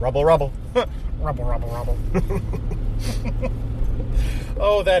Rubble, rubble. Rubble, rubble, rubble.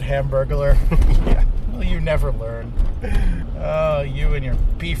 Oh, that Hamburglar. Yeah. Well, you never learn. Oh, you and your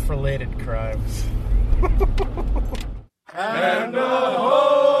beef-related crimes. And the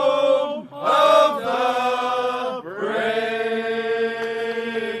home of the brave.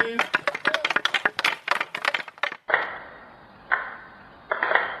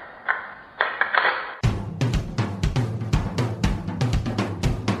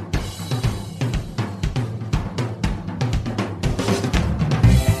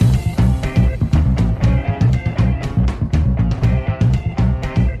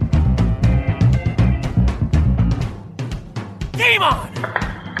 Game on!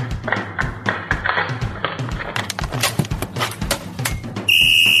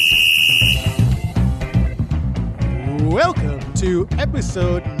 Welcome to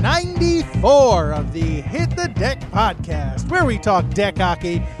episode 94 of the Hit the Deck podcast, where we talk deck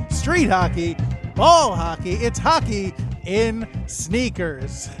hockey, street hockey, ball hockey. It's hockey in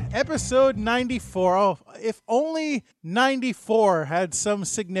sneakers. Episode 94. Oh, if only 94 had some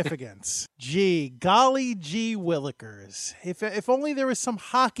significance. Gee, golly gee willikers. If only there was some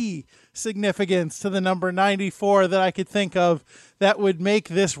hockey significance to the number 94 that I could think of that would make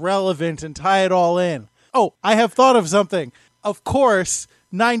this relevant and tie it all in. Oh, I have thought of something. Of course,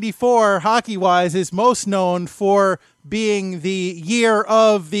 94, hockey-wise, is most known for being the year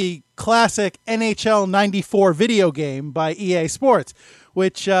of the classic NHL 94 video game by EA Sports,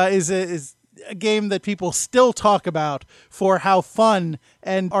 which is a game that people still talk about for how fun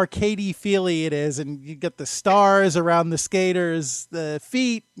and arcadey feely it is, and you get the stars around the skaters' the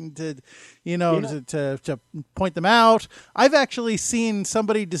feet to point them out. I've actually seen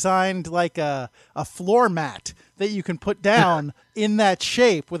somebody designed like a floor mat that you can put down in that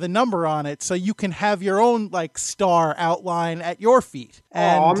shape with a number on it, so you can have your own like star outline at your feet.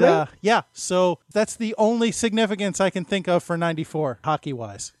 And so that's the only significance I can think of for 94 hockey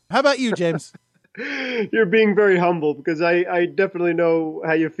wise. How about you, James? You're being very humble because I definitely know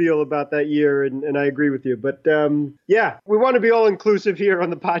how you feel about that year, and I agree with you. But we want to be all inclusive here on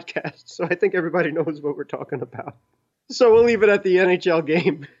the podcast, so I think everybody knows what we're talking about. So we'll leave it at the NHL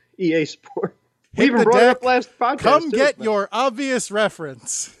game, EA Sport. We even brought it up last podcast. Come get your obvious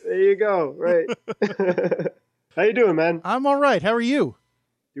reference. There you go. Right. How you doing, man? I'm all right. How are you?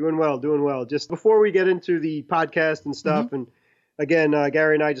 Doing well. Just before we get into the podcast and stuff, and again,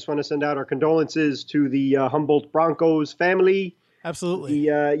 Gary and I just want to send out our condolences to the Humboldt Broncos family. Absolutely.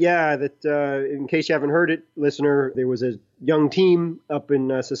 In case you haven't heard it, listener, there was a young team up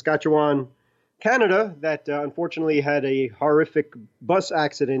in Saskatchewan, Canada, that unfortunately had a horrific bus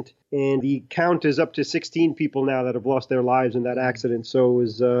accident, and the count is up to 16 people now that have lost their lives in that accident. So it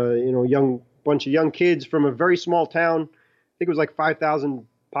was bunch of young kids from a very small town. I think it was like 5,000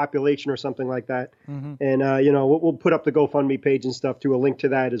 population or something like that. Mm-hmm. And we'll put up the GoFundMe page and stuff to a link to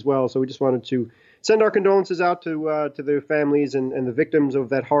that as well. So we just wanted to send our condolences out to the families and the victims of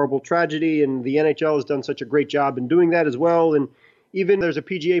that horrible tragedy. And the NHL has done such a great job in doing that as well. And even there's a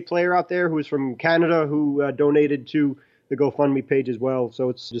PGA player out there who is from Canada who donated to the GoFundMe page as well. So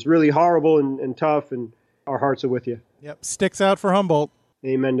it's just really horrible and tough, and our hearts are with you. Yep, sticks out for Humboldt.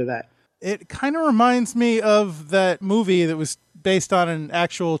 Amen to that. It kind of reminds me of that movie that was based on an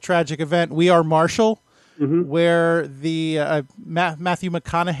actual tragic event, We Are Marshall, where the Matthew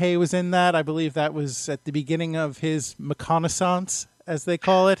McConaughey was in that. I believe that was at the beginning of his McConaissance, as they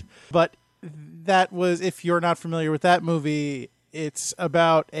call it. But that was, if you're not familiar with that movie, it's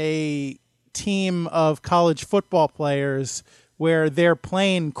about a team of college football players where their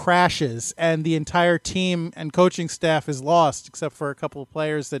plane crashes and the entire team and coaching staff is lost except for a couple of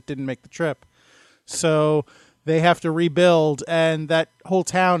players that didn't make the trip. So they have to rebuild, and that whole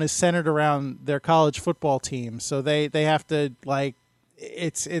town is centered around their college football team. So they have to, like,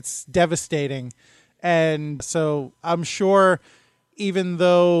 it's devastating. And so I'm sure, even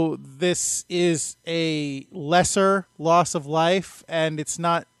though this is a lesser loss of life and it's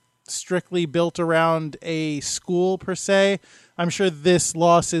not strictly built around a school per se, I'm sure this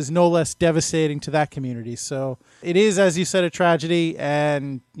loss is no less devastating to that community. So it is, as you said, a tragedy,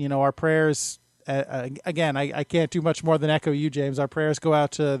 and our prayers, again, I can't do much more than echo you, James. Our prayers go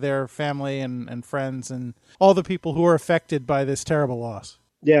out to their family and friends and all the people who are affected by this terrible loss.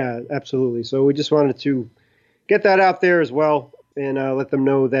 Yeah, absolutely. So we just wanted to get that out there as well, and let them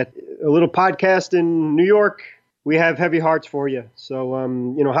know that a little podcast in New York, we have heavy hearts for you. So,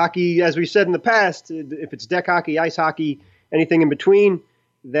 hockey, as we said in the past, if it's deck hockey, ice hockey, anything in between,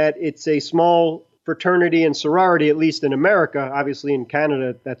 that it's a small fraternity and sorority, at least in America. Obviously in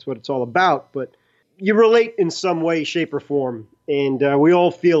Canada, that's what it's all about. But you relate in some way, shape, or form. and we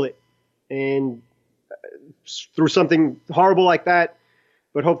all feel it. And through something horrible like that,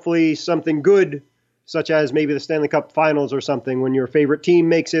 but hopefully something good, such as maybe the Stanley Cup Finals or something, when your favorite team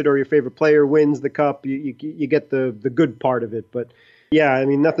makes it or your favorite player wins the cup, you get the good part of it. But yeah, I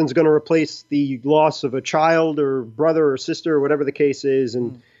mean, nothing's going to replace the loss of a child or brother or sister or whatever the case is.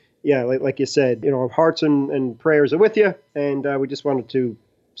 And yeah, like you said, our hearts and prayers are with you. And we just wanted to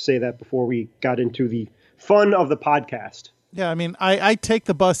say that before we got into the fun of the podcast. Yeah, I mean, I take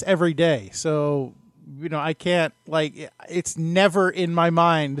the bus every day, so I can't, it's never in my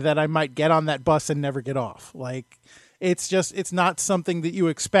mind that I might get on that bus and never get off. It's not something that you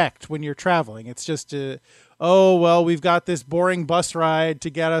expect when you're traveling. It's just, we've got this boring bus ride to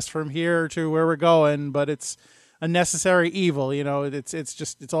get us from here to where we're going, but it's a necessary evil.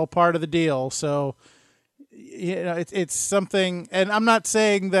 It's all part of the deal. So, it's something, and I'm not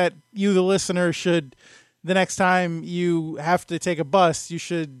saying that you, the listener, should, the next time you have to take a bus, you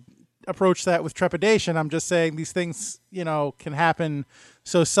should approach that with trepidation. I'm just saying these things, can happen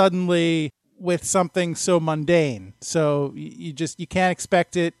so suddenly with something so mundane. So you can't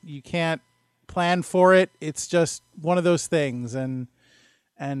expect it. You can't plan for it. It's just one of those things. And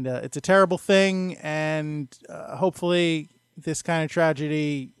it's a terrible thing. And hopefully this kind of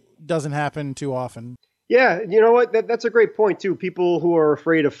tragedy doesn't happen too often. Yeah, you know what? That's a great point, too. People who are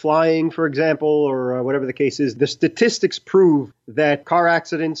afraid of flying, for example, or whatever the case is, the statistics prove that car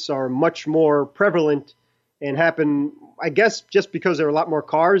accidents are much more prevalent and happen, I guess, just because there are a lot more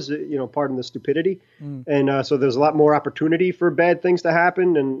cars, pardon the stupidity. And so there's a lot more opportunity for bad things to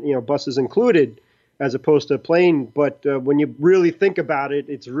happen, and, buses included, as opposed to a plane. But when you really think about it,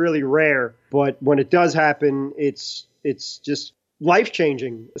 it's really rare. But when it does happen, it's just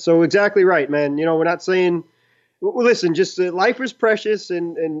life-changing. So exactly right, man. We're not saying, listen, just life is precious,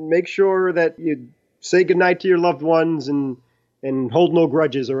 and make sure that you say goodnight to your loved ones and hold no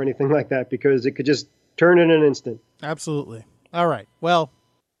grudges or anything like that, because it could just turn in an instant. Absolutely. All right. Well,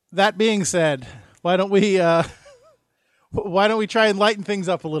 that being said, why don't we try and lighten things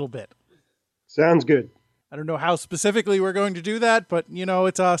up a little bit? Sounds good. I don't know how specifically we're going to do that, but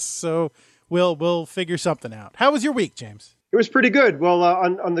it's us, so we'll figure something out. How was your week, James? It was pretty good. Well,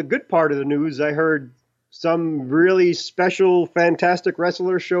 on the good part of the news, I heard some really special, fantastic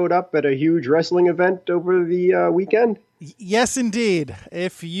wrestler showed up at a huge wrestling event over the weekend. Yes, indeed.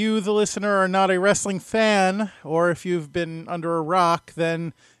 If you, the listener, are not a wrestling fan, or if you've been under a rock,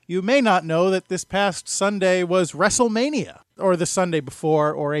 then you may not know that this past Sunday was WrestleMania, or the Sunday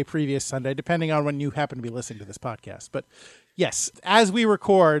before, or a previous Sunday, depending on when you happen to be listening to this podcast. But yes, as we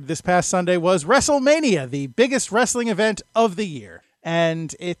record, this past Sunday was WrestleMania, the biggest wrestling event of the year.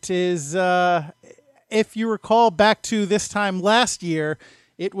 And it is, if you recall back to this time last year,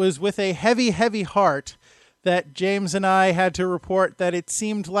 it was with a heavy, heavy heart that James and I had to report that it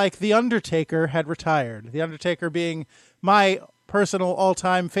seemed like The Undertaker had retired. The Undertaker being my personal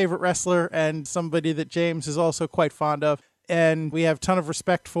all-time favorite wrestler and somebody that James is also quite fond of. And we have a ton of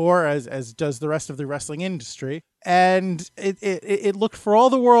respect for, as does the rest of the wrestling industry. And it looked for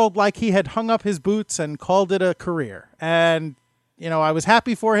all the world like he had hung up his boots and called it a career. And, I was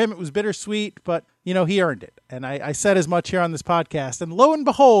happy for him. It was bittersweet, but, he earned it. And I said as much here on this podcast. And lo and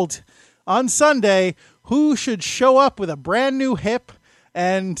behold, on Sunday, who should show up with a brand new hip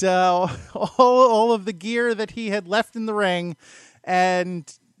and all of the gear that he had left in the ring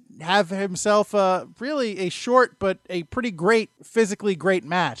and have himself really a short but a pretty great, physically great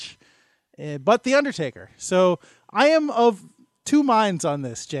match. But The Undertaker. So I am of two minds on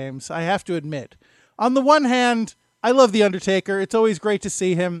this, James, I have to admit. On the one hand, I love The Undertaker. It's always great to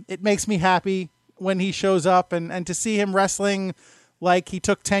see him. It makes me happy when he shows up, and to see him wrestling like he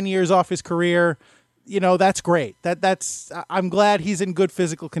took 10 years off his career, that's great. I'm glad he's in good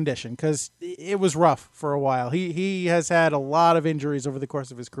physical condition, because it was rough for a while. He has had a lot of injuries over the course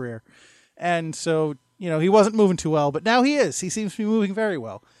of his career. And so, he wasn't moving too well, but now he is. He seems to be moving very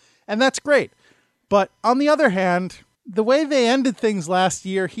well. And that's great. But on the other hand, the way they ended things last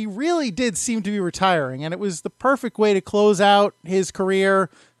year, he really did seem to be retiring. And it was the perfect way to close out his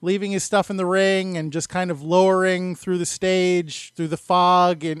career, leaving his stuff in the ring and just kind of lowering through the stage, through the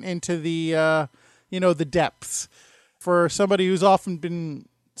fog and into the, the depths. For somebody who's often been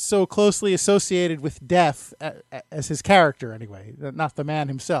so closely associated with death, as his character anyway, not the man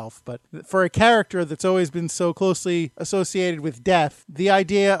himself, but for a character that's always been so closely associated with death, the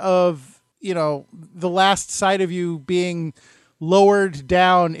idea of, the last sight of you being lowered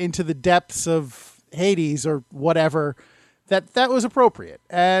down into the depths of Hades or whatever, that was appropriate.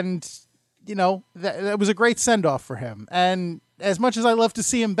 And, that was a great send-off for him. And as much as I love to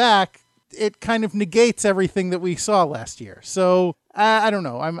see him back, it kind of negates everything that we saw last year. So I don't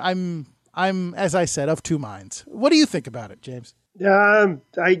know. I'm as I said, of two minds. What do you think about it, James? I'm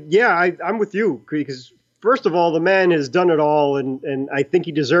with you, because first of all, the man has done it all, and I think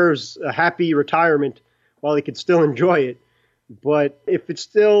he deserves a happy retirement while he can still enjoy it. But if it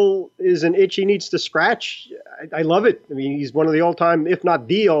still is an itch he needs to scratch, I love it. I mean, he's one of the all-time, if not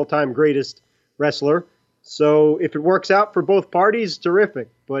the all-time greatest wrestler. So if it works out for both parties, terrific.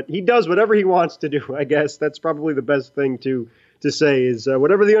 But he does whatever he wants to do, I guess. That's probably the best thing to say is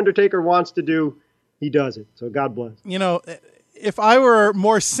whatever The Undertaker wants to do, he does it. So God bless. You know, if I were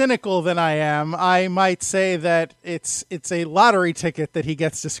more cynical than I am, I might say that it's a lottery ticket that he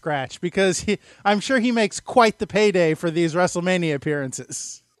gets to scratch, because I'm sure he makes quite the payday for these WrestleMania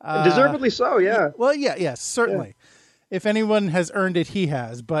appearances. Deservedly so, yeah. Well, yes, certainly. Yeah. If anyone has earned it, he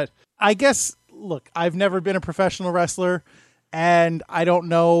has. But I guess, look, I've never been a professional wrestler, and I don't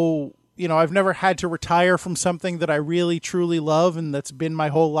know, I've never had to retire from something that I really, truly love and that's been my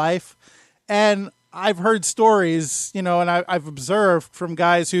whole life. And I've heard stories, and I've observed from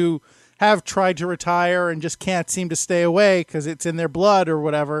guys who have tried to retire and just can't seem to stay away because it's in their blood or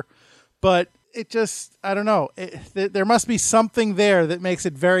whatever. But it just, I don't know. There must be something there that makes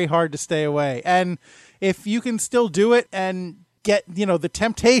it very hard to stay away. And if you can still do it and get, the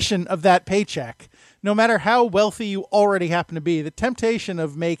temptation of that paycheck, no matter how wealthy you already happen to be, the temptation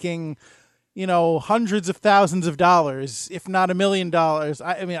of making, hundreds of thousands of dollars, if not $1 million.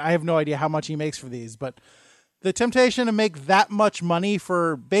 I mean, I have no idea how much he makes for these, but the temptation to make that much money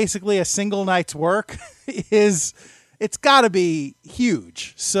for basically a single night's work it's got to be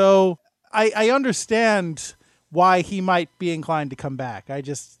huge. So I understand why he might be inclined to come back. I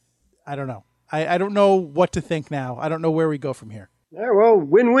don't know. I don't know what to think now. I don't know where we go from here. Yeah, well,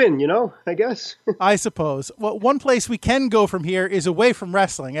 win-win, I guess. I suppose. Well, one place we can go from here is away from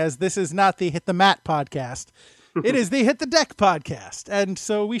wrestling, as this is not the Hit the Mat podcast. It is the Hit the Deck podcast. And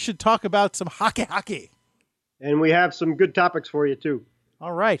so we should talk about some hockey. And we have some good topics for you, too.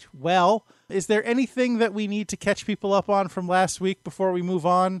 All right. Well, is there anything that we need to catch people up on from last week before we move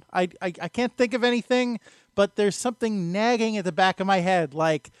on? I can't think of anything, but there's something nagging at the back of my head,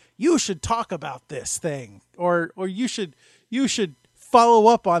 like, you should talk about this thing, or you should follow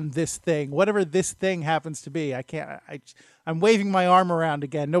up on this thing, whatever this thing happens to be. I'm waving my arm around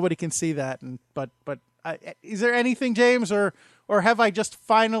again. Nobody can see that. But is there anything, James, or have I just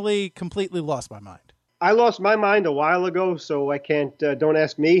finally completely lost my mind? I lost my mind a while ago, so I can't, don't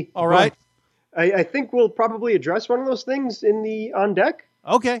ask me. All right. I think we'll probably address one of those things in the On Deck.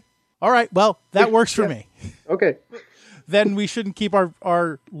 Okay. All right. Well, that works for me. Okay. Then we shouldn't keep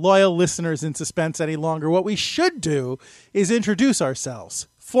our loyal listeners in suspense any longer. What we should do is introduce ourselves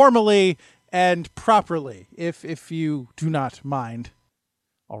formally and properly, if you do not mind.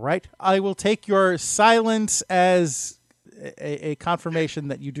 All right. I will take your silence as a confirmation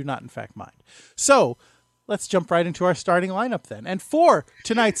that you do not, in fact, mind. So let's jump right into our starting lineup then. And for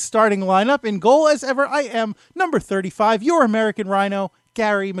tonight's starting lineup, in goal as ever, I am number 35, your American Rhino,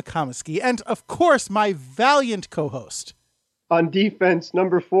 Gary McComiskey, and of course, my valiant co-host. On defense,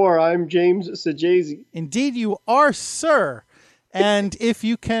 number 4, I'm James Sajazi. Indeed you are, sir. And if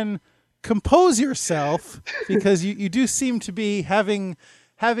you can compose yourself, because you do seem to be having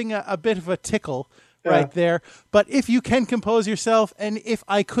a bit of a tickle right there, but if you can compose yourself, and if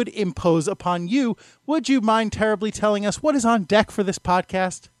I could impose upon you, would you mind terribly telling us what is on deck for this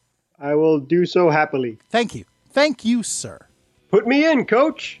podcast? I will do so happily. Thank you. Thank you, sir. Put me in,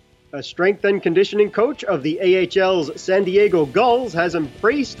 coach. A strength and conditioning coach of the AHL's San Diego Gulls has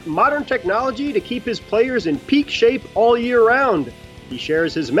embraced modern technology to keep his players in peak shape all year round. He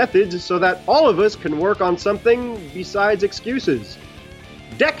shares his methods so that all of us can work on something besides excuses.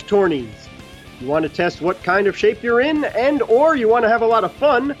 Deck tourneys. You want to test what kind of shape you're in, and or you want to have a lot of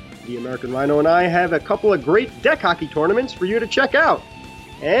fun, the American Rhino and I have a couple of great deck hockey tournaments for you to check out.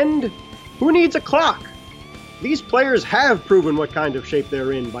 And who needs a clock? These players have proven what kind of shape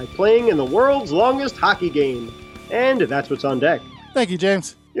they're in by playing in the world's longest hockey game. And that's what's on deck. Thank you,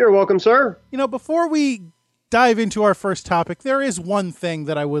 James. You're welcome, sir. Before we dive into our first topic, there is one thing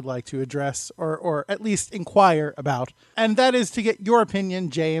that I would like to address, or at least inquire about, and that is to get your opinion,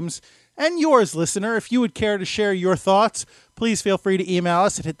 James, and yours, listener. If you would care to share your thoughts, please feel free to email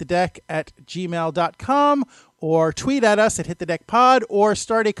us at hitthedeck@gmail.com, or tweet at us at HitTheDeckPod, or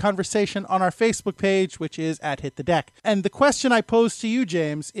start a conversation on our Facebook page, which is at Hit the Deck. And the question I pose to you,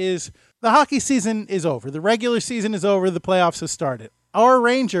 James, is the hockey season is over. The regular season is over. The playoffs have started. Our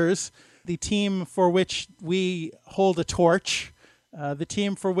Rangers, the team for which we hold a torch, the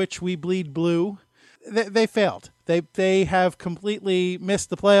team for which we bleed blue, they failed. They have completely missed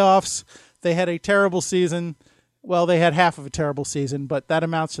the playoffs. They had a terrible season. Well, they had half of a terrible season, but that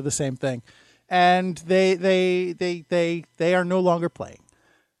amounts to the same thing. And they are no longer playing.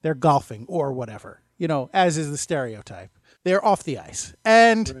 They're golfing or whatever, as is the stereotype. They're off the ice.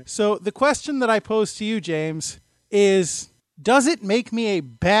 And so the question that I pose to you, James, is, does it make me a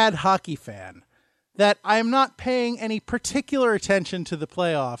bad hockey fan that I'm not paying any particular attention to the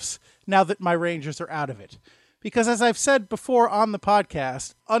playoffs now that my Rangers are out of it? Because as I've said before on the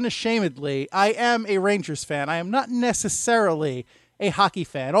podcast, unashamedly, I am a Rangers fan. I am not necessarily a hockey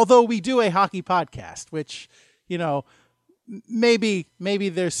fan, although we do a hockey podcast, which, maybe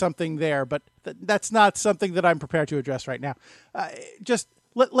there's something there, but that's not something that I'm prepared to address right now.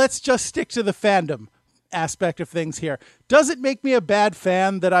 Let's just stick to the fandom aspect of things here. Does it make me a bad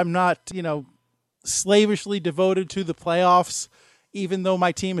fan that I'm not, slavishly devoted to the playoffs, even though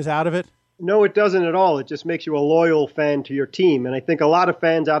my team is out of it? No, it doesn't at all. It just makes you a loyal fan to your team. And I think a lot of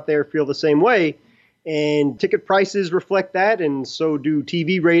fans out there feel the same way. And ticket prices reflect that, and so do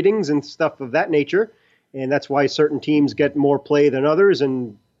TV ratings and stuff of that nature. And that's why certain teams get more play than others.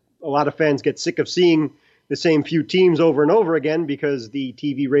 And a lot of fans get sick of seeing the same few teams over and over again because the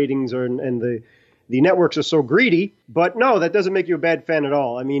TV ratings and the networks are so greedy. But no, that doesn't make you a bad fan at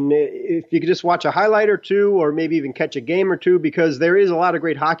all. I mean, if you could just watch a highlight or two, or maybe even catch a game or two, because there is a lot of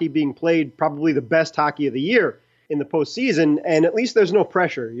great hockey being played, probably the best hockey of the year in the postseason. And at least there's no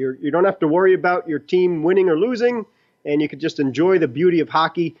pressure. You don't have to worry about your team winning or losing, and you could just enjoy the beauty of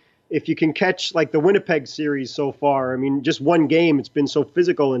hockey. If you can catch like the Winnipeg series so far, I mean, just one game, it's been so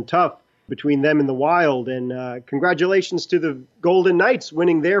physical and tough between them and the Wild. And congratulations to the Golden Knights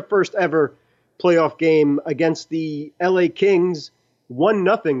winning their first ever playoff game against the LA Kings,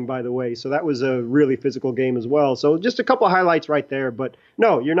 1-0, by the way. So that was a really physical game as well. So just a couple of highlights right there. But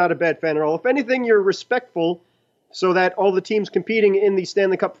no, you're not a bad fan at all. If anything, you're respectful so that all the teams competing in the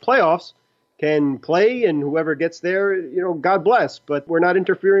Stanley Cup playoffs can play, and whoever gets there, God bless. But we're not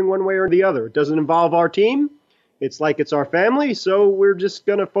interfering one way or the other. It doesn't involve our team. It's like it's our family. So we're just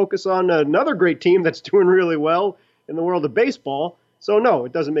going to focus on another great team that's doing really well in the world of baseball. So no,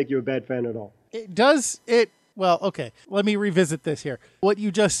 it doesn't make you a bad fan at all. Well, okay, let me revisit this here. What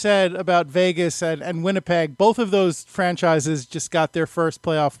you just said about Vegas and Winnipeg, both of those franchises just got their first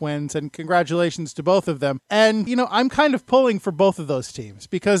playoff wins, and congratulations to both of them. And, I'm kind of pulling for both of those teams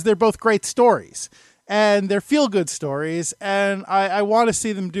because they're both great stories, and they're feel-good stories, and I want to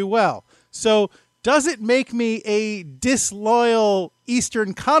see them do well. So does it make me a disloyal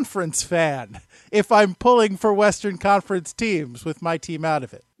Eastern Conference fan if I'm pulling for Western Conference teams with my team out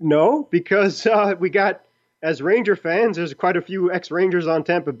of it? No, because we got, as Ranger fans, there's quite a few ex-Rangers on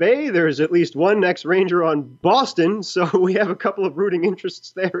Tampa Bay. There's at least one ex-Ranger on Boston, so we have a couple of rooting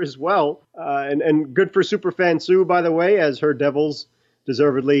interests there as well. And good for Superfan Sue, by the way, as her Devils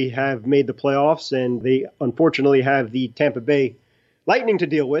deservedly have made the playoffs, and they unfortunately have the Tampa Bay Lightning to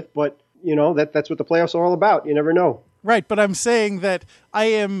deal with. But, that's what the playoffs are all about. You never know. Right, but I'm saying that I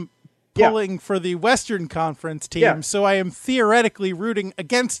am pulling for the Western Conference team, so I am theoretically rooting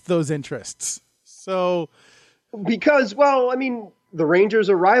against those interests. So, because, the Rangers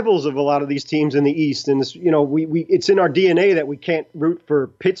are rivals of a lot of these teams in the East, and it's, it's in our DNA that we can't root for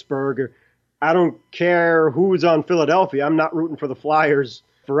Pittsburgh. Or I don't care who's on Philadelphia. I'm not rooting for the Flyers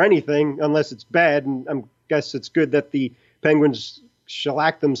for anything unless it's bad, and I guess it's good that the Penguins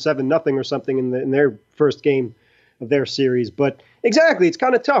shellacked them 7-0 or something in their first game of their series. But exactly, it's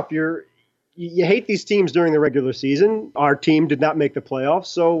kind of tough. You hate these teams during the regular season. Our team did not make the playoffs,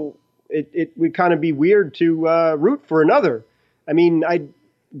 so it would kind of be weird to root for another.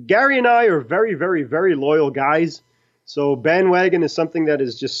 Gary and I are very, very, very loyal guys. So bandwagon is something that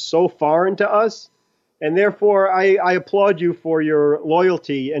is just so foreign to us. And therefore, I applaud you for your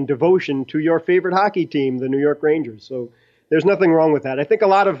loyalty and devotion to your favorite hockey team, the New York Rangers. So there's nothing wrong with that. I think a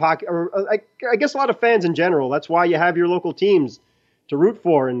lot of hockey, or I guess a lot of fans in general, that's why you have your local teams to root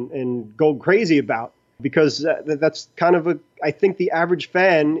for and go crazy about. Because that's kind of I think the average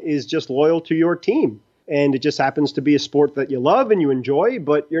fan is just loyal to your team. And it just happens to be a sport that you love and you enjoy,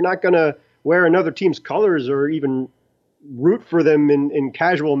 but you're not going to wear another team's colors or even root for them in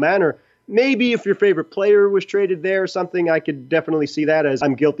casual manner. Maybe if your favorite player was traded there or something, I could definitely see that, as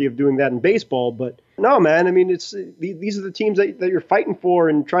I'm guilty of doing that in baseball. But no, man, these are the teams that you're fighting for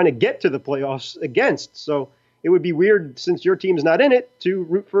and trying to get to the playoffs against. So it would be weird, since your team's not in it, to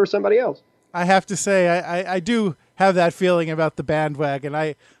root for somebody else. I have to say, I do have that feeling about the bandwagon.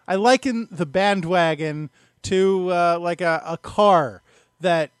 I liken the bandwagon to like a car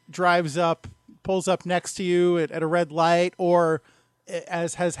that drives up, pulls up next to you at a red light, or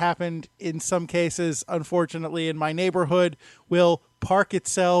as has happened in some cases, unfortunately, in my neighborhood, will park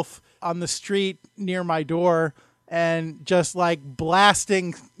itself on the street near my door and just like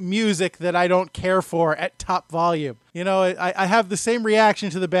blasting music that I don't care for at top volume. You know, I have the same reaction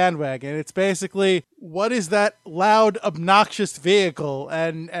to the bandwagon. It's basically, what is that loud, obnoxious vehicle?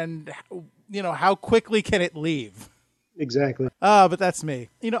 And you know, how quickly can it leave? Exactly. But that's me.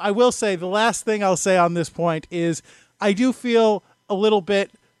 You know, I will say the last thing I'll say on this point is I do feel a little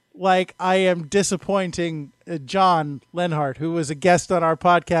bit like I am disappointing John Lenhart, who was a guest on our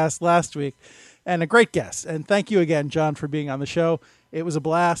podcast last week, and a great guest. And thank you again, John, for being on the show. It was a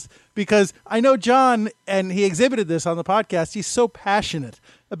blast because I know John, and he exhibited this on the podcast. He's so passionate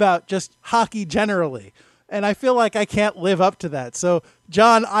about just hockey generally. And I feel like I can't live up to that. So,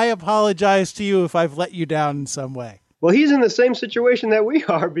 John, I apologize to you if I've let you down in some way. Well, he's in the same situation that we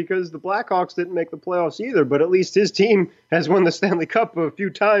are because the Blackhawks didn't make the playoffs either, but at least his team has won the Stanley Cup a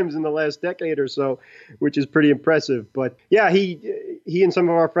few times in the last decade or so, which is pretty impressive. But yeah, he and some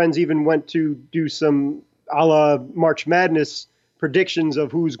of our friends even went to do some a la March Madness predictions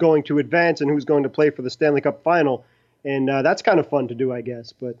of who's going to advance and who's going to play for the Stanley Cup final. And that's kind of fun to do, I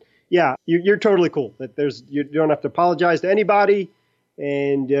guess. But yeah, you're totally cool. That you don't have to apologize to anybody,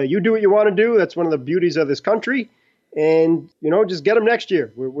 and you do what you want to do. That's one of the beauties of this country. And, you know, just get them next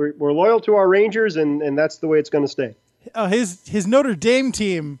year. We're loyal to our Rangers, and that's the way it's going to stay. His Notre Dame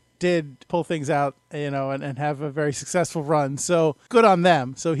team did pull things out, you know, and have a very successful run. So good on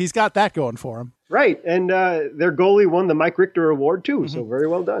them. So he's got that going for him. Right. And their goalie won the Mike Richter Award, too. Mm-hmm. So very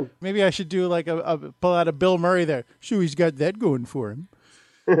well done. Maybe I should do like pull out a Bill Murray there. Sure, he's got that going for him.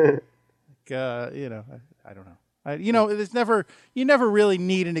 You know, I don't know. You know, you never really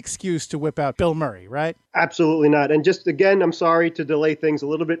need an excuse to whip out Bill Murray, right? Absolutely not. And just again, I'm sorry to delay things a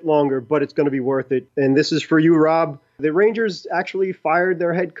little bit longer, but it's going to be worth it. And this is for you, Rob. The Rangers actually fired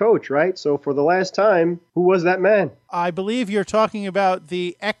their head coach, right? So for the last time, who was that man? I believe you're talking about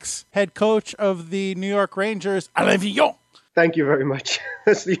the ex-head coach of the New York Rangers, Alain Vigneault. Thank you very much.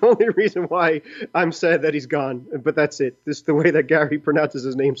 That's the only reason why I'm sad that he's gone. But that's it. This is the way that Gary pronounces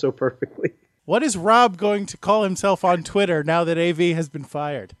his name so perfectly. What is Rob going to call himself on Twitter now that AV has been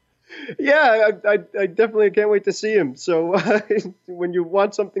fired? Yeah, I definitely can't wait to see him. So when you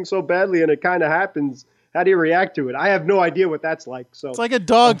want something so badly and it kind of happens, how do you react to it? I have no idea what that's like. So it's like a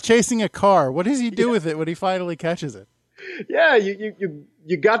dog chasing a car. What does he do with it when he finally catches it? Yeah,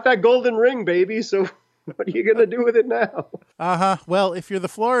 you got that golden ring, baby. So what are you going to do with it now? Well, if you're the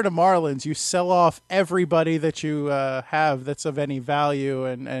Florida Marlins, you sell off everybody that you have that's of any value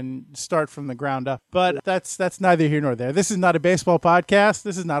and start from the ground up. But that's neither here nor there. This is not a baseball podcast.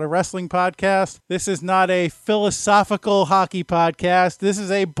 This is not a wrestling podcast. This is not a philosophical hockey podcast. This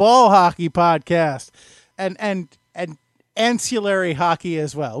is a ball hockey podcast. And ancillary hockey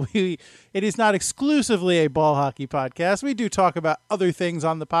as well. It is not exclusively a ball hockey podcast. We do talk about other things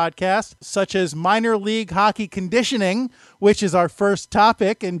on the podcast, such as minor league hockey conditioning, which is our first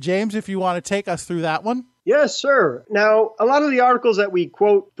topic. And James, if you want to take us through that one. Yes, sir. Now, a lot of the articles that we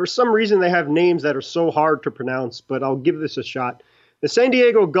quote, for some reason, they have names that are so hard to pronounce, but I'll give this a shot. The San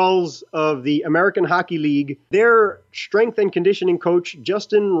Diego Gulls of the American Hockey League, their strength and conditioning coach,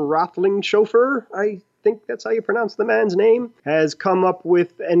 Justin Roethlingshofer, I think that's how you pronounce the man's name, has come up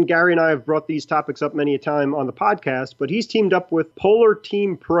with, and Gary and I have brought these topics up many a time on the podcast, but he's teamed up with Polar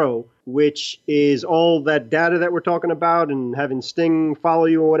Team Pro, which is all that data that we're talking about and having Sting follow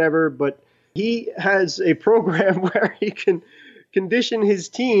you or whatever, but he has a program where he can condition his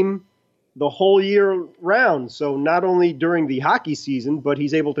team the whole year round. So not only during the hockey season, but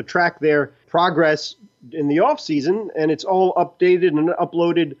he's able to track their progress in the off season, and it's all updated and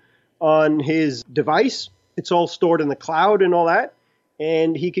uploaded on his device. It's all stored in the cloud and all that.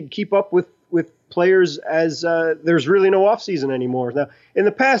 And he could keep up with players as there's really no off season anymore. Now, in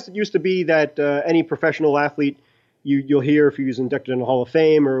the past, it used to be that any professional athlete, you'll hear if he was inducted in the Hall of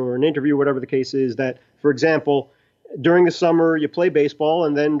Fame or an interview, whatever the case is, that, for example, during the summer, you play baseball,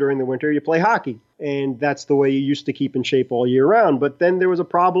 and then during the winter, you play hockey. And that's the way you used to keep in shape all year round. But then there was a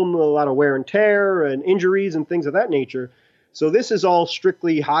problem, a lot of wear and tear and injuries and things of that nature. So this is all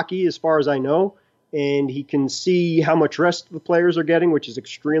strictly hockey as far as I know. And he can see how much rest the players are getting, which is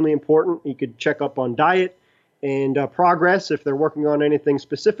extremely important. He could check up on diet and progress if they're working on anything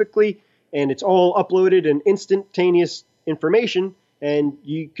specifically. And it's all uploaded in instantaneous information. And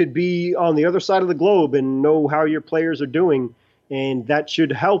you could be on the other side of the globe and know how your players are doing. And that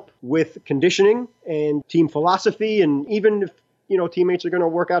should help with conditioning and team philosophy. And even if, teammates are going to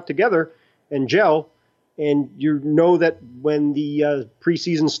work out together and gel. And you know that when the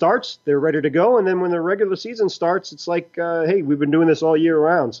preseason starts, they're ready to go. And then when the regular season starts, it's like, hey, we've been doing this all year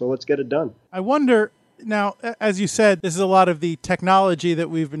round, so let's get it done. I wonder, now, as you said, this is a lot of the technology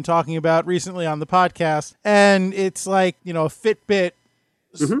that we've been talking about recently on the podcast. And it's like, a Fitbit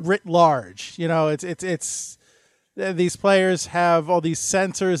writ large. It's these players have all these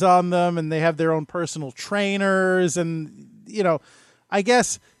sensors on them, and they have their own personal trainers. And, I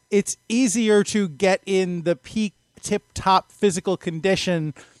guess it's easier to get in the peak tip-top physical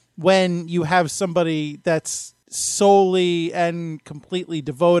condition when you have somebody that's solely and completely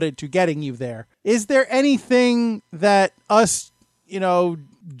devoted to getting you there. Is there anything that us, Joe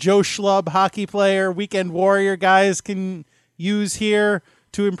Schlub hockey player, weekend warrior guys can use here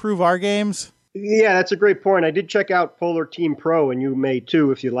to improve our games? Yeah, that's a great point. I did check out Polar Team Pro, and you may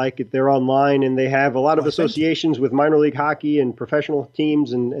too if you like it. They're online, and they have a lot of associations with minor league hockey and professional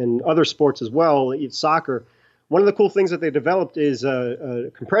teams and other sports as well. It's soccer. One of the cool things that they developed is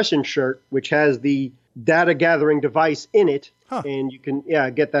a compression shirt, which has the data gathering device in it. And you can,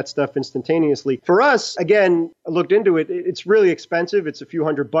 get that stuff instantaneously. For us, again, I looked into it. It's really expensive. It's a few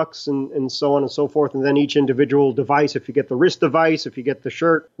 $100 and so on and so forth. And then each individual device, if you get the wrist device, if you get the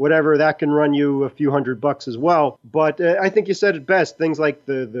shirt, whatever, that can run you a few $100 as well. But I think you said it best. Things like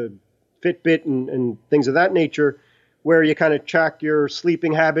the Fitbit and things of that nature, where you kind of track your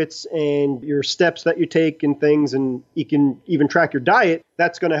sleeping habits and your steps that you take and things, and you can even track your diet.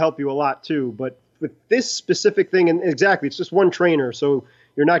 That's going to help you a lot too. But with this specific thing, and exactly, it's just one trainer, so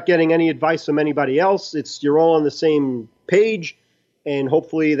you're not getting any advice from anybody else. You're all on the same page, and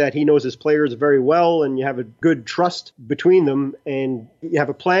hopefully that he knows his players very well, and you have a good trust between them, and you have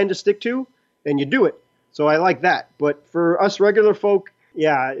a plan to stick to, and you do it. So I like that. But for us regular folk,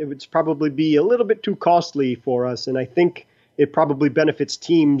 it would probably be a little bit too costly for us, and I think it probably benefits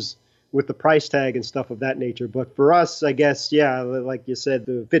teams with the price tag and stuff of that nature. But for us, I guess, like you said,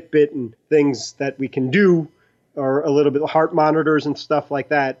 the Fitbit and things that we can do are a little bit heart monitors and stuff like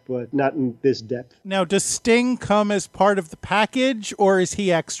that, but not in this depth. Now, does Sting come as part of the package, or is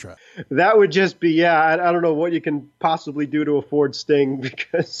he extra? That would just be, I don't know what you can possibly do to afford Sting,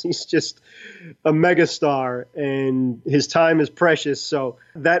 because he's just a megastar and his time is precious. So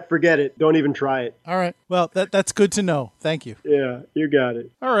forget it. Don't even try it. All right. Well, that's good to know. Thank you. Yeah, you got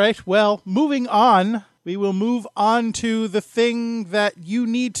it. All right. Well, moving on. We will move on to the thing that you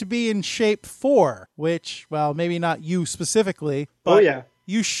need to be in shape for, which, well, maybe not you specifically, but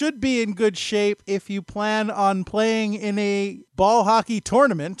you should be in good shape if you plan on playing in a ball hockey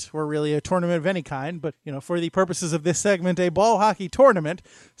tournament, or really a tournament of any kind, but, for the purposes of this segment, a ball hockey tournament.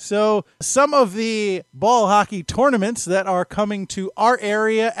 So some of the ball hockey tournaments that are coming to our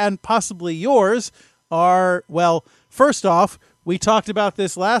area and possibly yours are, well, first off, we talked about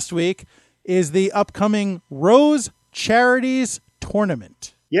this last week, is the upcoming Rose Charities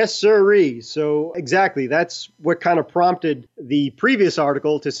Tournament. Yes, sirree. So exactly, that's what kind of prompted the previous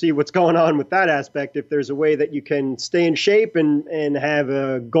article to see what's going on with that aspect. If there's a way that you can stay in shape and have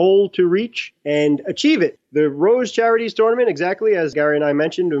a goal to reach and achieve it. The Rose Charities Tournament, exactly as Gary and I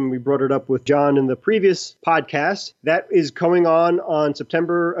mentioned, and we brought it up with John in the previous podcast, that is going on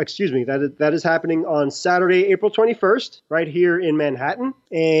September, that is happening on Saturday, April 21st, right here in Manhattan.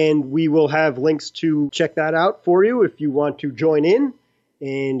 And we will have links to check that out for you if you want to join in.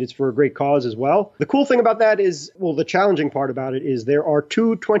 And it's for a great cause as well. The cool thing about that is, the challenging part about it is there are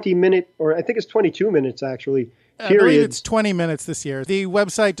two 20-minute, or I think it's 22 minutes actually, periods. I believe it's 20 minutes this year. The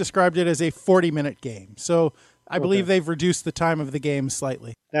website described it as a 40-minute game. So I believe they've reduced the time of the game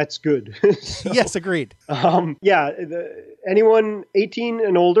slightly. That's good. Yes, agreed. Anyone 18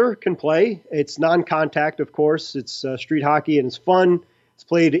 and older can play. It's non-contact, of course. It's street hockey, and it's fun. It's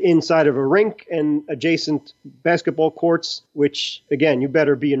played inside of a rink and adjacent basketball courts, which, again, you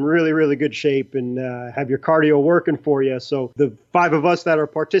better be in really, really good shape and have your cardio working for you. So the 5 of us that are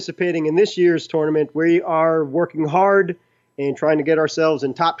participating in this year's tournament, we are working hard and trying to get ourselves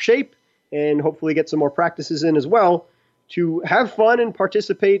in top shape and hopefully get some more practices in as well to have fun and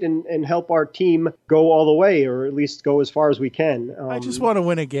participate and help our team go all the way, or at least go as far as we can. I just want to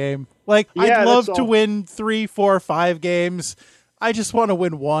win a game. I'd love to win 3, 4, 5 games. I just want to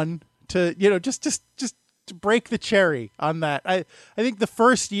win one to, just to break the cherry on that. I think the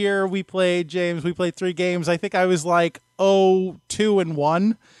first year we played, James, we played 3 games. I think I was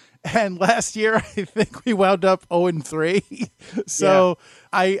 0-2-1. And last year, I think we wound up 0-3. So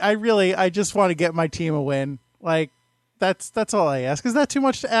I just want to get my team a win. That's all I ask. Is that too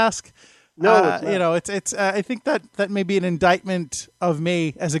much to ask? No, it's not. It's. I think that may be an indictment of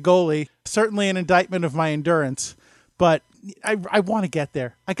me as a goalie. Certainly an indictment of my endurance. But I want to get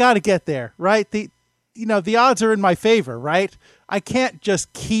there. I got to get there, right? the odds are in my favor, right? I can't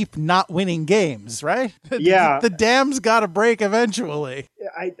just keep not winning games, right? Yeah. The dam's got to break eventually.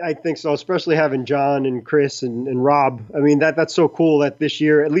 I think so, especially having John and Chris and Rob. I mean, that's so cool that this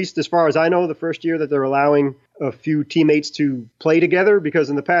year, at least as far as I know, the first year that they're allowing a few teammates to play together, because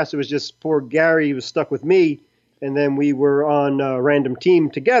in the past it was just poor Gary was stuck with me, and then we were on a random team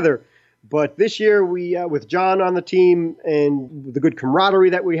together. But this year, we with John on the team and the good camaraderie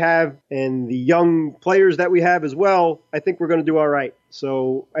that we have and the young players that we have as well, I think we're going to do all right.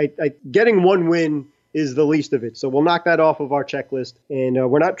 So getting one win is the least of it. So we'll knock that off of our checklist. And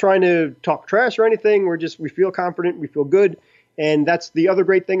we're not trying to talk trash or anything. We feel confident. We feel good. And that's the other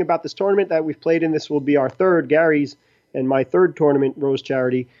great thing about this tournament that we've played in. This will be our third, Gary's and my third tournament, Rose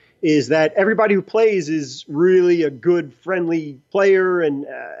Charity, is that everybody who plays is really a good, friendly player, and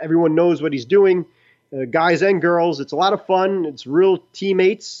everyone knows what he's doing, guys and girls. It's a lot of fun. It's real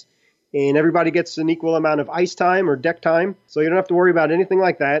teammates, and everybody gets an equal amount of ice time or deck time, so you don't have to worry about anything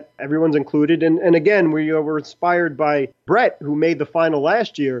like that. Everyone's included. And again, we were inspired by Brett, who made the final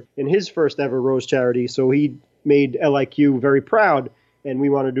last year in his first ever Rose Charity, so he made LIQ very proud, and we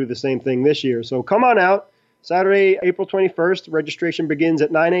want to do the same thing this year. So come on out. Saturday, April 21st, registration begins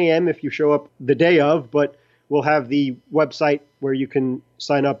at 9 a.m. if you show up the day of, but we'll have the website where you can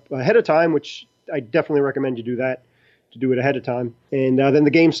sign up ahead of time, which I definitely recommend you do that, to do it ahead of time. And then the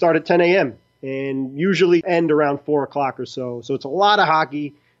games start at 10 a.m. and usually end around 4 o'clock or so. So it's a lot of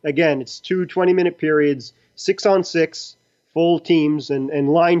hockey. Again, it's 2 20-minute periods, 6-on-6, full teams, and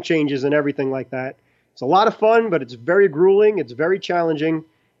line changes and everything like that. It's a lot of fun, but it's very grueling, it's very challenging,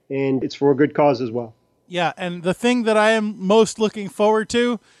 and it's for a good cause as well. Yeah, and the thing that I am most looking forward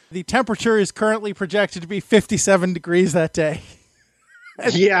to, the temperature is currently projected to be 57 degrees that day.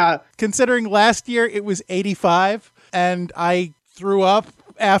 Yeah. Considering last year it was 85, and I threw up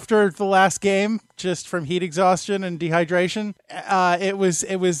after the last game just from heat exhaustion and dehydration. It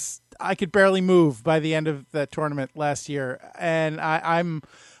was I could barely move by the end of that tournament last year, and I'm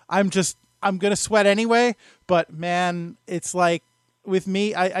going to sweat anyway, but man, it's like, with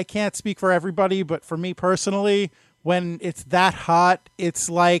me, I can't speak for everybody, but for me personally, when it's that hot, it's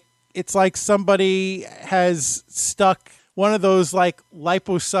like somebody has stuck one of those like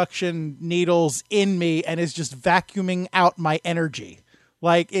liposuction needles in me and is just vacuuming out my energy.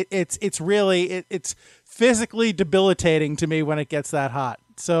 Like it's physically debilitating to me when it gets that hot.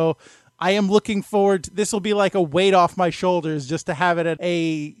 So I am looking forward this will be like a weight off my shoulders just to have it at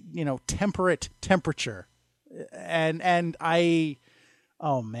a, temperate temperature. And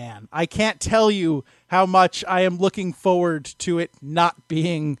oh man, I can't tell you how much I am looking forward to it not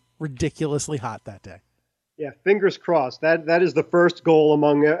being ridiculously hot that day. Yeah, fingers crossed. That is the first goal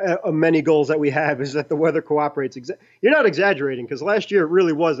among many goals that we have, is that the weather cooperates. You're not exaggerating, because last year it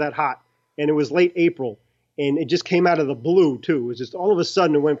really was that hot, and it was late April, and it just came out of the blue too. It was just all of a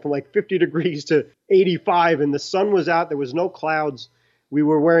sudden it went from like 50 degrees to 85, and the sun was out. There was no clouds. We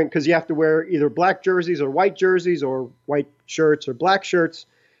were wearing, because you have to wear either black jerseys or white shirts or black shirts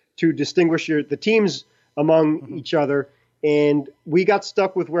to distinguish the teams among each other. And we got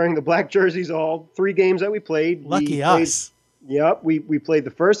stuck with wearing the black jerseys all 3 games that we played. Lucky us. Yep. We played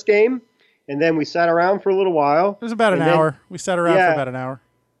the first game, and then we sat around for a little while. It was about an hour. We sat around for about an hour.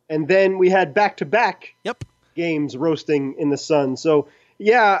 And then we had back-to-back games roasting in the sun. So,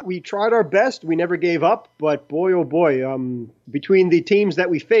 yeah, we tried our best. We never gave up. But boy, oh boy, between the teams that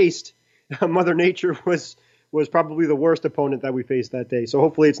we faced, Mother Nature was probably the worst opponent that we faced that day. So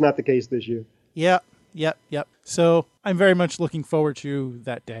hopefully it's not the case this year. Yep. So I'm very much looking forward to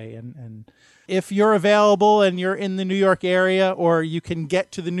that day. And if you're available and you're in the New York area, or you can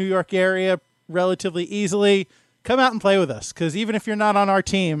get to the New York area relatively easily, come out and play with us. Because even if you're not on our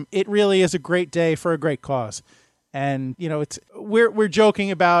team, it really is a great day for a great cause. And, we're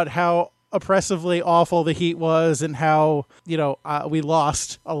joking about how oppressively awful the heat was and how, we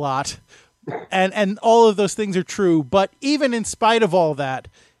lost a lot. And all of those things are true. But even in spite of all that,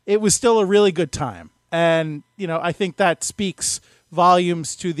 it was still a really good time. And, I think that speaks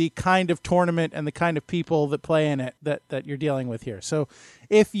volumes to the kind of tournament and the kind of people that play in it that you're dealing with here. So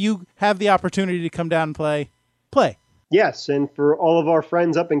if you have the opportunity to come down and play. Yes, and for all of our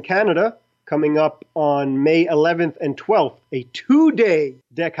friends up in Canada, coming up on May 11th and 12th, a 2-day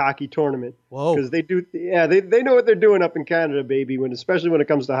deck hockey tournament. Whoa. Because they know what they're doing up in Canada, baby, especially when it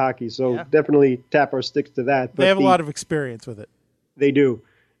comes to hockey. So definitely tap our sticks to that. But they have a lot of experience with it. They do.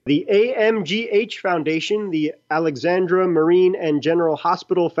 The AMGH Foundation, the Alexandra Marine and General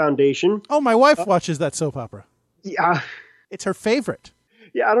Hospital Foundation. Oh, my wife watches that soap opera. Yeah. It's her favorite.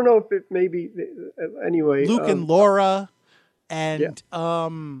 Yeah, I don't know if it maybe, anyway. Luke and Laura and,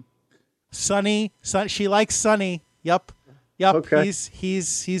 Sonny. She likes Sonny. Yep. Okay.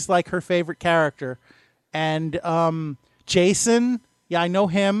 He's like her favorite character. And Jason, yeah, I know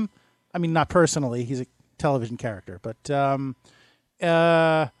him. I mean, not personally. He's a television character, but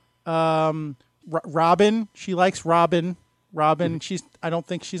Robin, she likes Robin. I don't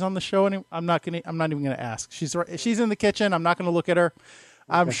think she's on the show anymore. I'm not even gonna ask. She's in the kitchen. I'm not gonna look at her.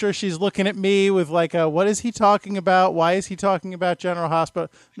 I'm sure she's looking at me with like what is he talking about? Why is he talking about General Hospital?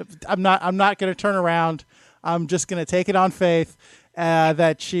 I'm not gonna turn around. I'm just gonna take it on faith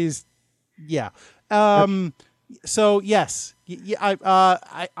that she's so yes,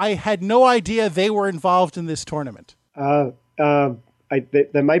 I had no idea they were involved in this tournament. There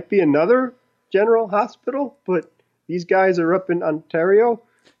might be another General Hospital, but these guys are up in Ontario.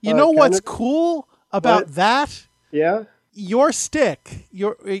 You know what's cool about that? Yeah. Your stick,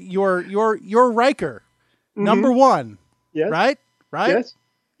 your Riker, number one. Yes. Right? Yes.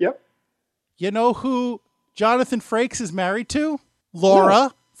 Yep. You know who Jonathan Frakes is married to?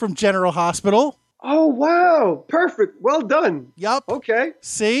 Laura from General Hospital. Oh, wow. Perfect. Well done. Yup. Okay.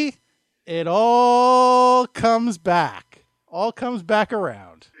 See? It all comes back. All comes back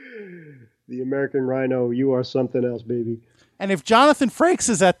around. The American Rhino, you are something else, baby. And if Jonathan Frakes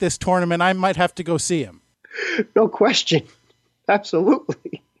is at this tournament, I might have to go see him. No question.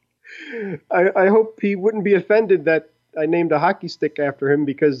 Absolutely. I hope he wouldn't be offended that I named a hockey stick after him,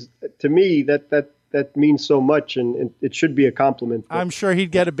 because to me, that means so much, and it should be a compliment. But I'm sure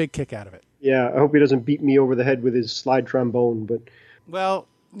he'd get a big kick out of it. yeah, I hope he doesn't beat me over the head with his slide trombone, but Well,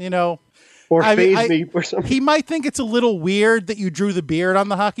 you know, or phase me or something. he might think it's a little weird that you drew the beard on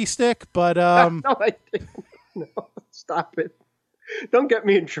the hockey stick, but No, I didn't. No, stop it. Don't get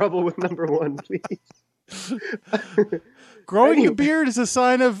me in trouble with number one, please. growing a beard is a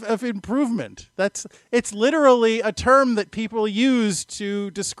sign of improvement. It's literally a term that people use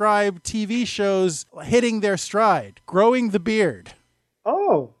to describe TV shows hitting their stride. Growing the beard.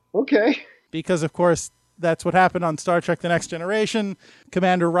 Oh, okay. Because, of course, that's what happened on Star Trek The Next Generation.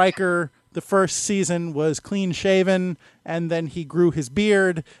 Commander Riker, the first season, was clean-shaven, and then he grew his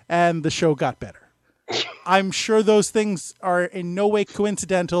beard, and the show got better. I'm sure those things are in no way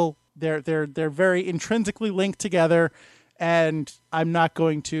coincidental. They're very intrinsically linked together, and I'm not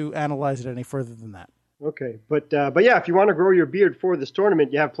going to analyze it any further than that. Okay, but yeah, if you want to grow your beard for this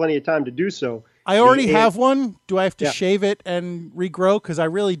tournament, you have plenty of time to do so. I already have one. Do I have to shave it and regrow? Because I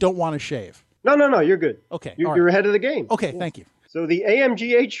really don't want to shave. No, you're good. Okay. You're ahead of the game. Okay, thank you. So the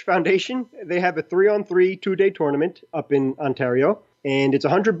AMGH Foundation, they have a 3-on-3 two-day tournament up in Ontario, and it's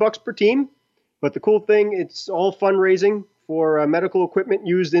 $100 per team. But the cool thing, it's all fundraising for medical equipment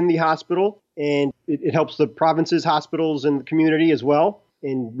used in the hospital, and it helps the provinces, hospitals, and the community as well,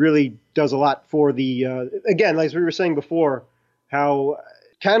 and really does a lot for the, again, like we were saying before, how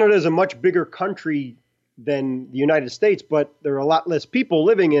Canada is a much bigger country than the United States, but there are a lot less people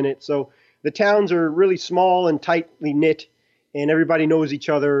living in it. So the towns are really small and tightly knit, and everybody knows each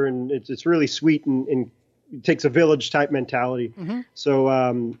other, and it's really sweet, and it takes a village type mentality. Mm-hmm. So,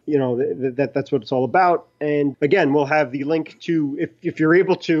 that's what it's all about. And again, we'll have the link to, if you're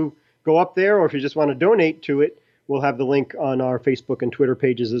able to go up there, or if you just want to donate to it, we'll have the link on our Facebook and Twitter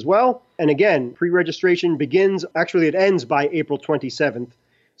pages as well. And again, pre-registration it ends by April 27th.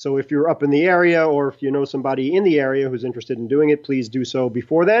 So if you're up in the area, or if you know somebody in the area who's interested in doing it, please do so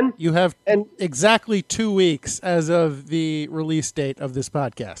before then. You have exactly 2 weeks as of the release date of this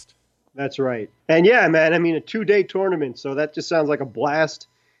podcast. That's right. And yeah, man, I mean, a 2-day tournament. So that just sounds like a blast.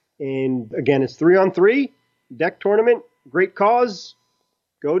 And again, it's 3-on-3 deck tournament. Great cause.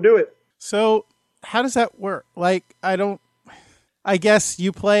 Go do it. So how does that work? I guess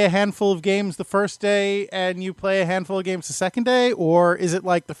you play a handful of games the first day and you play a handful of games the second day? Or is it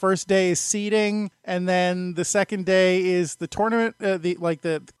like the first day is seeding and then the second day is the tournament,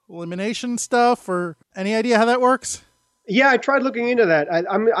 the elimination stuff? Or any idea how that works? Yeah, I tried looking into that.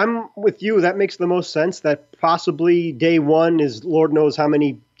 I'm with you. That makes the most sense, that possibly day one is Lord knows how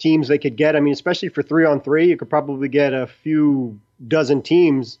many teams they could get. I mean, especially for 3-on-3, you could probably get a few dozen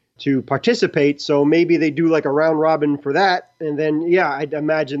teams to participate. So maybe they do like a round robin for that. And then, yeah, I'd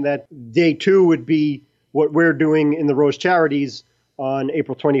imagine that day two would be what we're doing in the Rose Charities on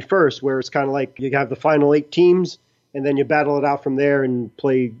April 21st, where it's kind of like you have the final 8 teams, and then you battle it out from there and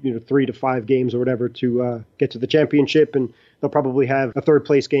play 3 to 5 games or whatever to get to the championship. And they'll probably have a third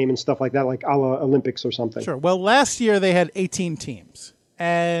place game and stuff like that, like a la Olympics or something. Sure. Well, last year they had 18 teams.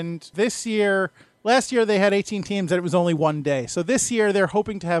 And last year they had 18 teams and it was only 1 day. So this year they're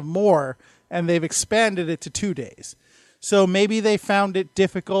hoping to have more, and they've expanded it to 2 days. So maybe they found it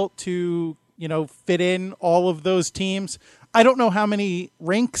difficult to, fit in all of those teams. I don't know how many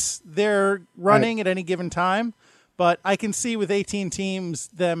rinks they're running at any given time, but I can see with 18 teams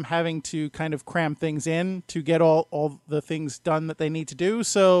them having to kind of cram things in to get all the things done that they need to do.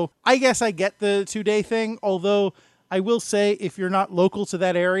 So I guess I get the 2-day thing, although I will say if you're not local to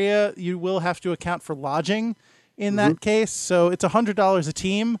that area, you will have to account for lodging in that case. So it's $100 a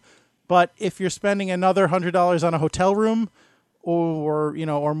team, but if you're spending another $100 on a hotel room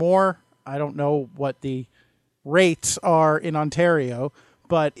or more, I don't know what the rates are in Ontario,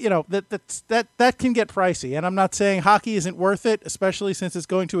 but that can get pricey. And I'm not saying hockey isn't worth it, especially since it's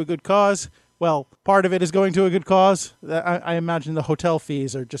going to a good cause. Well, part of it is going to a good cause. I imagine the hotel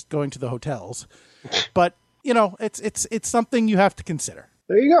fees are just going to the hotels, but it's something you have to consider.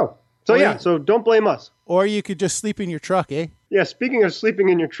 There you go. So so don't blame us. Or you could just sleep in your truck, eh? Yeah, speaking of sleeping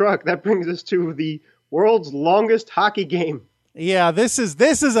in your truck, that brings us to the world's longest hockey game. Yeah, this is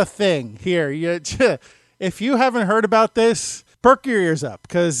a thing here. If you haven't heard about this, perk your ears up,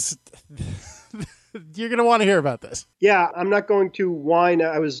 because you're going to want to hear about this. Yeah, I'm not going to whine.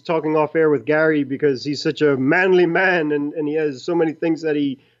 I was talking off air with Gary because he's such a manly man and he has so many things that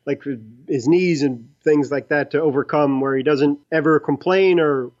he, like his knees and things like that, to overcome, where he doesn't ever complain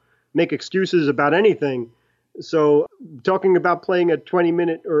or make excuses about anything. So talking about playing a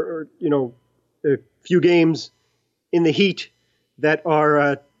 20-minute or a few games in the heat that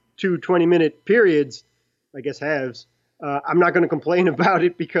are 2 20-minute periods, I guess halves, I'm not going to complain about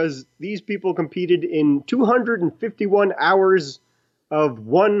it because these people competed in 251 hours of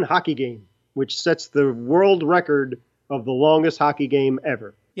one hockey game, which sets the world record of the longest hockey game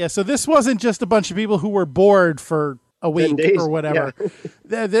ever. Yeah, so this wasn't just a bunch of people who were bored for a week or whatever.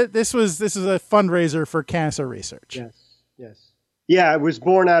 Yeah. This was a fundraiser for cancer research. Yes. Yeah, it was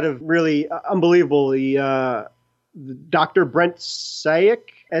born out of really unbelievable. The Dr. Brent Saik,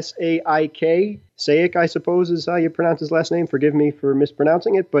 S-A-I-K. Saik, I suppose, is how you pronounce his last name. Forgive me for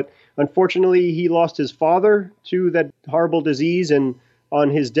mispronouncing it. But unfortunately, he lost his father to that horrible disease. And on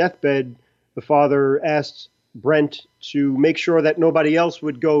his deathbed, the father asked Brent to make sure that nobody else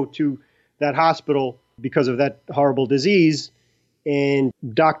would go to that hospital because of that horrible disease. And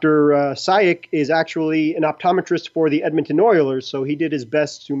Dr. Saik is actually an optometrist for the Edmonton Oilers. So he did his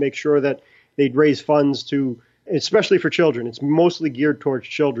best to make sure that they'd raise funds to, especially for children. It's mostly geared towards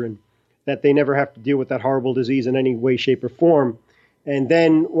children, that they never have to deal with that horrible disease in any way, shape, or form. And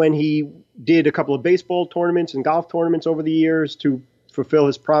then when he did a couple of baseball tournaments and golf tournaments over the years to fulfill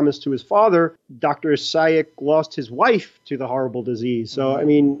his promise to his father, Dr. Saik lost his wife to the horrible disease. So, I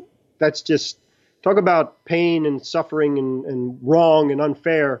mean, that's just, talk about pain and suffering and wrong and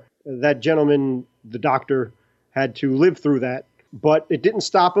unfair. That gentleman, the doctor, had to live through that. But it didn't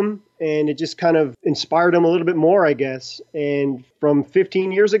stop him, and it just kind of inspired him a little bit more, I guess. And from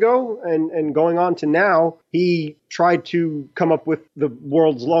 15 years ago and going on to now, he tried to come up with the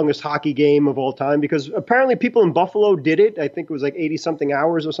world's longest hockey game of all time, because apparently people in Buffalo did it. I think it was like 80-something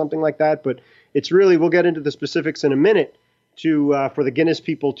hours or something like that. But it's really, we'll get into the specifics in a minute, for the Guinness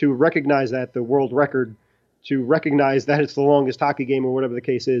people to recognize that, the world record, to recognize that it's the longest hockey game or whatever the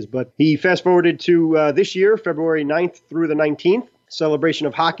case is. But he fast forwarded to this year, February 9th through the 19th, celebration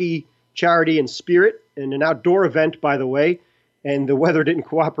of hockey, charity, and spirit, and an outdoor event, by the way. And the weather didn't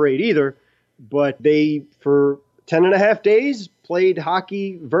cooperate either. But they, for 10 and a half days, played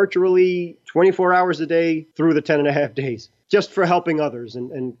hockey virtually 24 hours a day through the 10 and a half days, just for helping others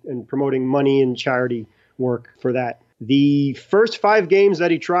and promoting money and charity work for that. The first 5 games that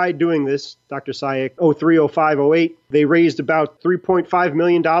he tried doing this, Dr. Saik, 03, 05, 08, they raised about $3.5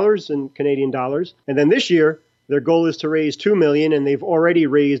 million in Canadian dollars. And then this year, their goal is to raise $2 million, and they've already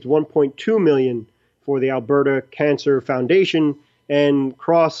raised $1.2 million for the Alberta Cancer Foundation and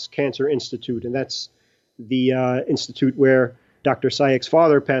Cross Cancer Institute. And that's the institute where Dr. Saik's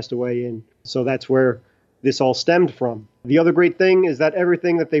father passed away in. So that's where this all stemmed from. The other great thing is that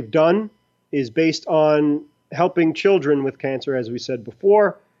everything that they've done is based on helping children with cancer, as we said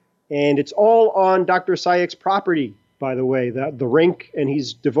before. And it's all on Dr. Saik's property, by the way, the rink. And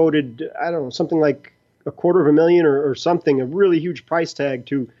he's devoted, I don't know, something like $250,000 or something, a really huge price tag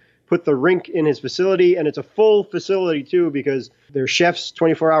to put the rink in his facility. And it's a full facility, too, because there are chefs,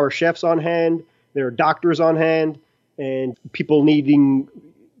 24-hour chefs on hand. There are doctors on hand and people needing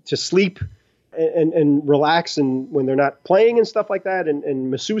to sleep and relax, and when they're not playing and stuff like that,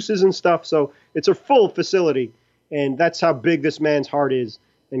 and masseuses and stuff. So it's a full facility, and that's how big this man's heart is,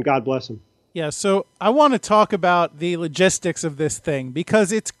 and God bless him. Yeah, so I want to talk about the logistics of this thing,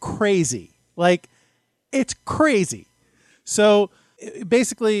 because it's crazy. Like, it's crazy. So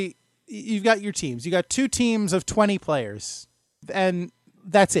basically, you've got your teams. You got 2 teams of 20 players, and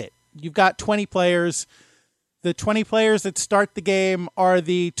that's it. You've got 20 players. The 20 players that start the game are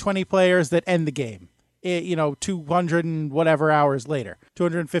the 20 players that end the game. 200 and whatever hours later,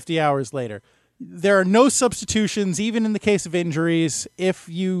 250 hours later. There are no substitutions, even in the case of injuries. If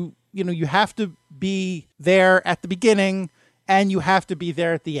you have to be there at the beginning and you have to be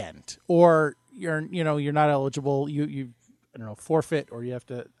there at the end, or you're not eligible. You forfeit, or you have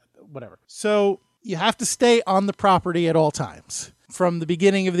to, whatever. So you have to stay on the property at all times from the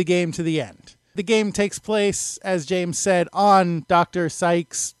beginning of the game to the end. The game takes place, as James said, on Dr.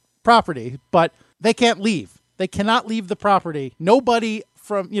 Sykes' property, but they can't leave. They cannot leave the property. Nobody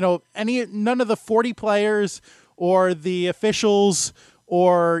from, none of the 40 players or the officials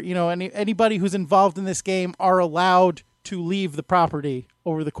or, anybody who's involved in this game are allowed to leave the property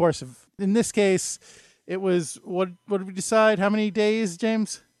over the course of, in this case, it was, what did we decide? How many days,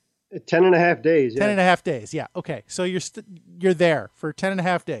 James? 10 and a half days. 10 and a half days. Yeah. Okay. So you're there for 10 and a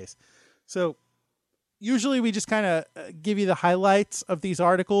half days. So usually we just kind of give you the highlights of these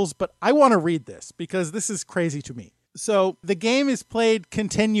articles, but I want to read this because this is crazy to me. So the game is played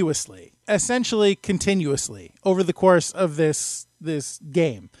essentially continuously over the course of this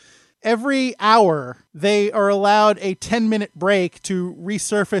game. Every hour, they are allowed a 10-minute break to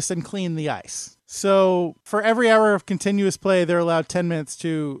resurface and clean the ice. So for every hour of continuous play, they're allowed 10 minutes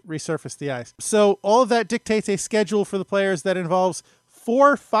to resurface the ice. So all of that dictates a schedule for the players that involves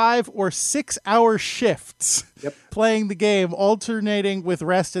 4, 5, or 6 hour shifts playing the game, alternating with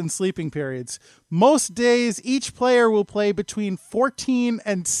rest and sleeping periods. Most days, each player will play between 14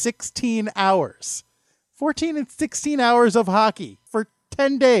 and 16 hours. 14 and 16 hours of hockey for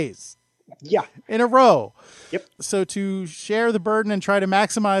 10 days. Yeah. In a row. Yep. So to share the burden and try to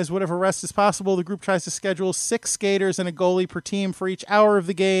maximize whatever rest is possible, the group tries to schedule 6 skaters and a goalie per team for each hour of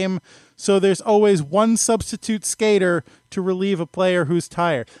the game. So there's always one substitute skater to relieve a player who's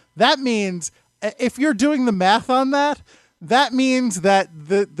tired. That means, if you're doing the math on that, that means that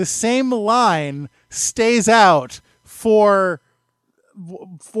the same line stays out for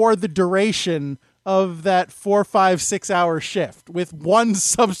the duration of that 4, 5, 6 hour shift with one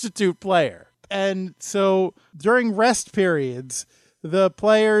substitute player. And so during rest periods, the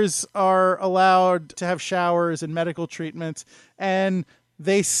players are allowed to have showers and medical treatments, and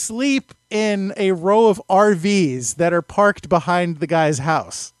they sleep in a row of RVs that are parked behind the guy's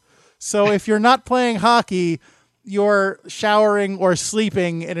house. So if you're not playing hockey, you're showering or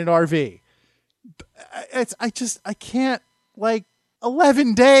sleeping in an RV. I can't,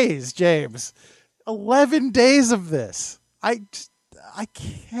 11 days, James. 11 days of this. I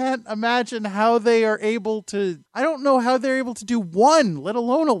can't imagine how they are able to. I don't know how they're able to do one, let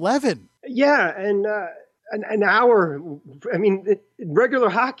alone 11. Yeah, and an hour. I mean, regular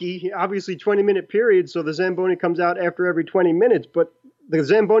hockey, obviously 20-minute periods, so the Zamboni comes out after every 20 minutes, but the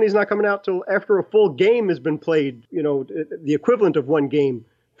Zamboni's not coming out till after a full game has been played, the equivalent of one game,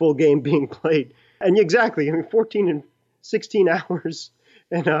 full game being played. And exactly, 14 and 16 hours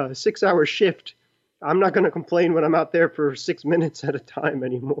and a 6-hour shift. I'm not going to complain when I'm out there for 6 minutes at a time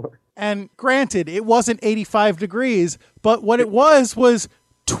anymore. And granted, it wasn't 85 degrees, but what it was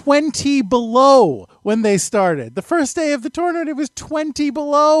 20 below when they started. The first day of the tournament, it was 20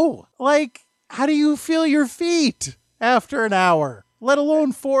 below. How do you feel your feet after an hour? Let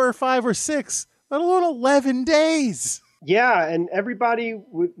alone 4 or 5 or 6, let alone 11 days. Yeah, and everybody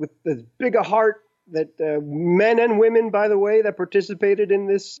with as big a heart that men and women, by the way, that participated in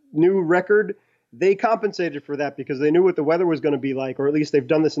this new record, they compensated for that because they knew what the weather was going to be like, or at least they've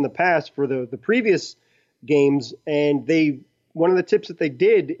done this in the past for the previous games. And one of the tips that they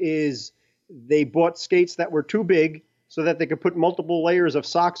did is they bought skates that were too big so that they could put multiple layers of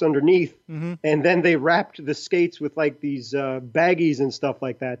socks underneath. Mm-hmm. And then they wrapped the skates with these baggies and stuff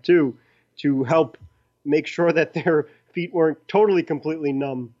like that too, to help make sure that their feet weren't totally completely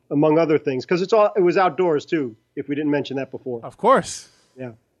numb, among other things. Because it was outdoors too, if we didn't mention that before. Of course.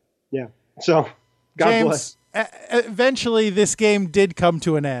 Yeah. So, God James, bless. Eventually, this game did come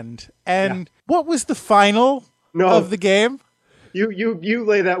to an end. And what was the final of the game? You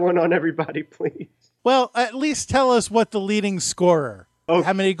lay that one on everybody, please. Well, at least tell us what the leading scorer,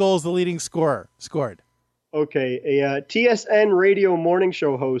 how many goals the leading scorer scored. Okay, a TSN radio morning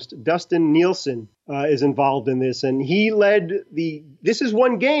show host, Dustin Nielsen, is involved in this, and he led this is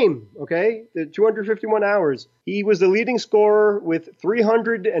one game, okay, the 251 hours. He was the leading scorer with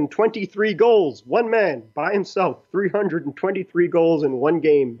 323 goals. One man by himself, 323 goals in one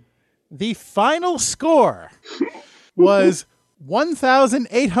game. The final score was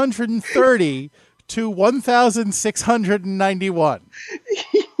 1,830 to 1,691.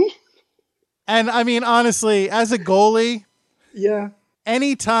 And I mean, honestly, as a goalie,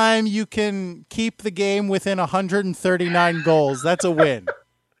 anytime you can keep the game within 139 goals, that's a win.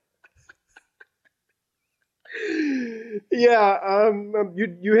 Yeah,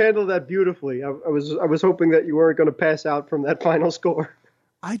 you handled that beautifully. I was hoping that you weren't going to pass out from that final score.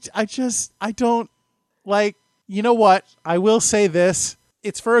 I don't like, you know what? I will say this.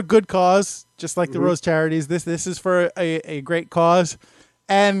 It's for a good cause, just like the Rose Charities. This is for a great cause.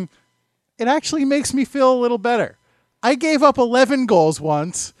 And it actually makes me feel a little better. I gave up 11 goals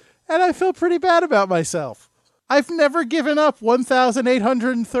once, and I feel pretty bad about myself. I've never given up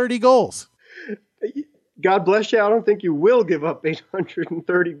 1,830 goals. God bless you. I don't think you will give up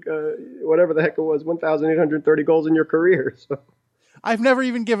 830, whatever the heck it was, 1,830 goals in your career. So I've never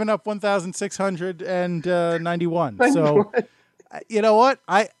even given up 1,691. So, you know what?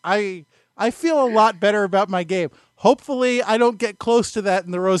 I feel a lot better about my game. Hopefully, I don't get close to that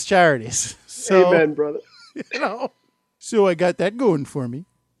in the Rose Charities. So, amen, brother. You know, so I got that going for me.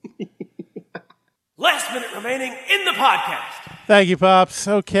 Last minute remaining in the podcast. Thank you, Pops.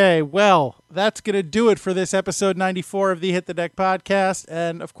 Okay, well, that's going to do it for this episode 94 of the Hit the Deck podcast.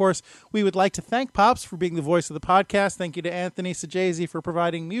 And, of course, we would like to thank Pops for being the voice of the podcast. Thank you to Anthony Sajazi for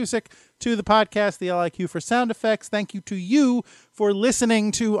providing music to the podcast, the LIQ for sound effects. Thank you to you for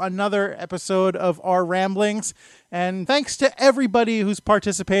listening to another episode of our ramblings. And thanks to everybody who's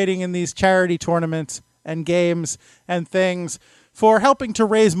participating in these charity tournaments and games and things for helping to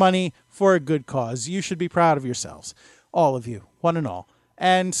raise money for a good cause. You should be proud of yourselves. All of you, one and all.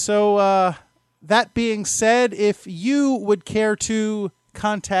 And so that being said, if you would care to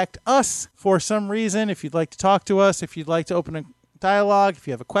contact us for some reason, if you'd like to talk to us, if you'd like to open a dialogue, if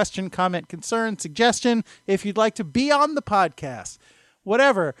you have a question, comment, concern, suggestion, if you'd like to be on the podcast,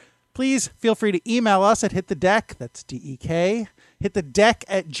 whatever, please feel free to email us at hitthedeck, that's DEK,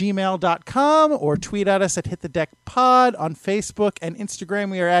 hitthedeck@gmail.com, or tweet at us at hitthedeckpod on Facebook and Instagram.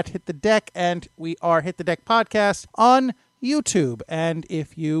 We are at hitthedeck, and we are Hit the Deck Podcast on YouTube. And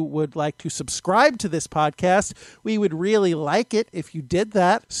if you would like to subscribe to this podcast, we would really like it if you did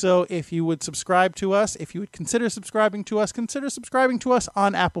that. So if you would subscribe to us, if you would consider subscribing to us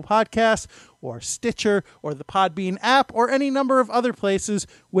on Apple Podcasts or Stitcher or the Podbean app or any number of other places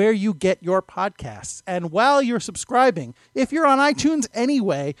where you get your podcasts. And while you're subscribing, if you're on iTunes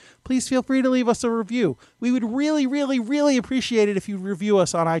anyway, please feel free to leave us a review. We would really, really, really appreciate it if you review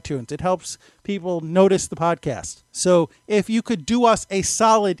us on iTunes. It helps people notice the podcast. So if you could do us a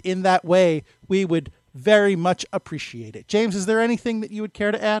solid in that way, we would very much appreciate it. James, is there anything that you would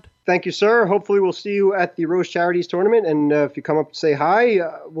care to add? Thank you, sir. Hopefully we'll see you at the Rose Charities tournament. And if you come up to say hi,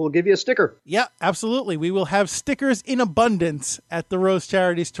 we'll give you a sticker. Yeah, absolutely. We will have stickers in abundance at the Rose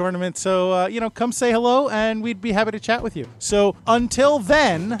Charities tournament. So, come say hello and we'd be happy to chat with you. So until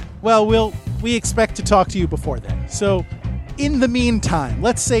then, well, we expect to talk to you before then. So in the meantime,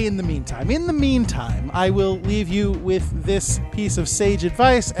 I will leave you with this piece of sage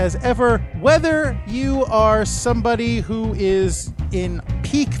advice as ever. Whether you are somebody who is in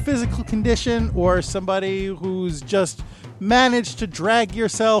peak physical condition or somebody who's just managed to drag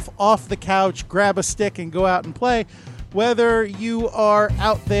yourself off the couch, grab a stick, and go out and play, whether you are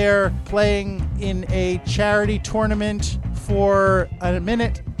out there playing in a charity tournament for a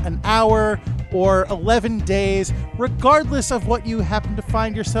minute, an hour, or 11 days, regardless of what you happen to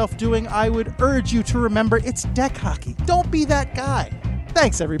find yourself doing, I would urge you to remember it's deck hockey. Don't be that guy.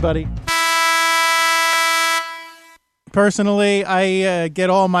 Thanks, everybody. Personally, I get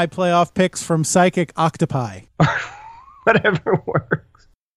all my playoff picks from Psychic Octopi. Whatever works.